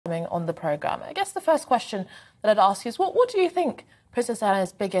on the programme. I guess the first question that I'd ask you is, what do you think Princess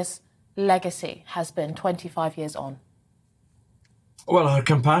Diana's biggest legacy has been 25 years on? Well, her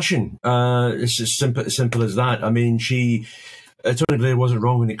compassion. It's as simple as that. I mean, Tony Blair wasn't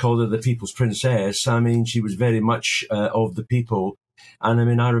wrong when he called her the people's princess. I mean, she was very much of the people. And I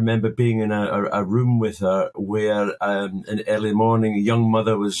mean, I remember being in a room with her where in the early morning, a young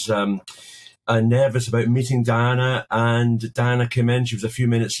mother was nervous about meeting Diana, and Diana came in. She was a few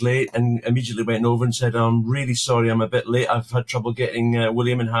minutes late and immediately went over and said, "I'm really sorry, I'm a bit late. I've had trouble getting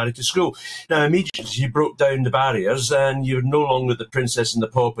William and Harry to school." Now, immediately she broke down the barriers, and you're no longer the princess and the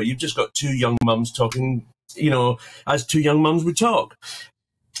pauper. You've just got two young mums talking, you know, as two young mums would talk.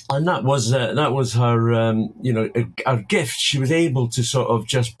 And that was her, you know, her gift. She was able to sort of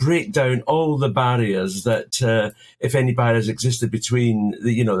just break down all the barriers that, if any barriers existed between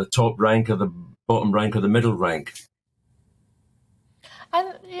the, you know, the top rank or the bottom rank or the middle rank.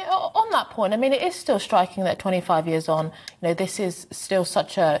 And you know, on that point, I mean, it is still striking that 25 years on, you know, this is still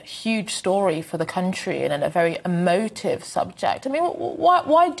such a huge story for the country and a very emotive subject. I mean,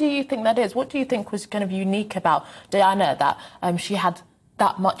 why do you think that is? What do you think was kind of unique about Diana that she had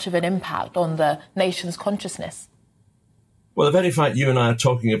that much of an impact on the nation's consciousness? Well, the very fact you and I are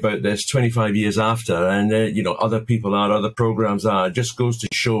talking about this 25 years after, and you know, other people are, other programs are, just goes to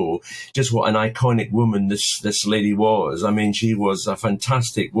show just what an iconic woman this lady was. I mean, she was a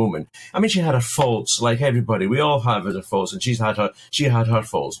fantastic woman. I mean, she had her faults, like everybody. We all have her faults, and she had her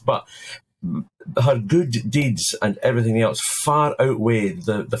faults, but her good deeds and everything else far outweighed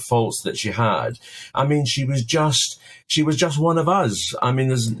the faults that she had. I mean, she was just one of us. I mean,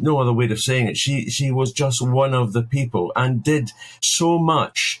 there's no other way of saying it. She was just one of the people and did so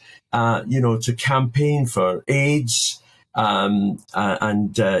much, you know, to campaign for AIDS and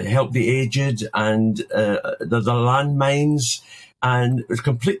help the aged and the landmines. And it was a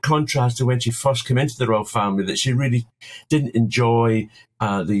complete contrast to when she first came into the royal family, that she really didn't enjoy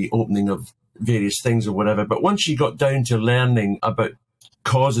the opening of various things or whatever. But once she got down to learning about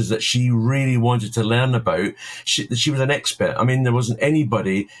causes that she really wanted to learn about, she was an expert. I mean, there wasn't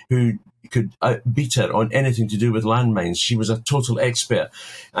anybody who could beat her on anything to do with landmines. She was a total expert.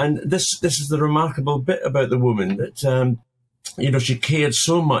 And this is the remarkable bit about the woman, that you know, she cared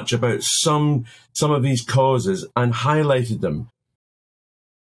so much about some of these causes and highlighted them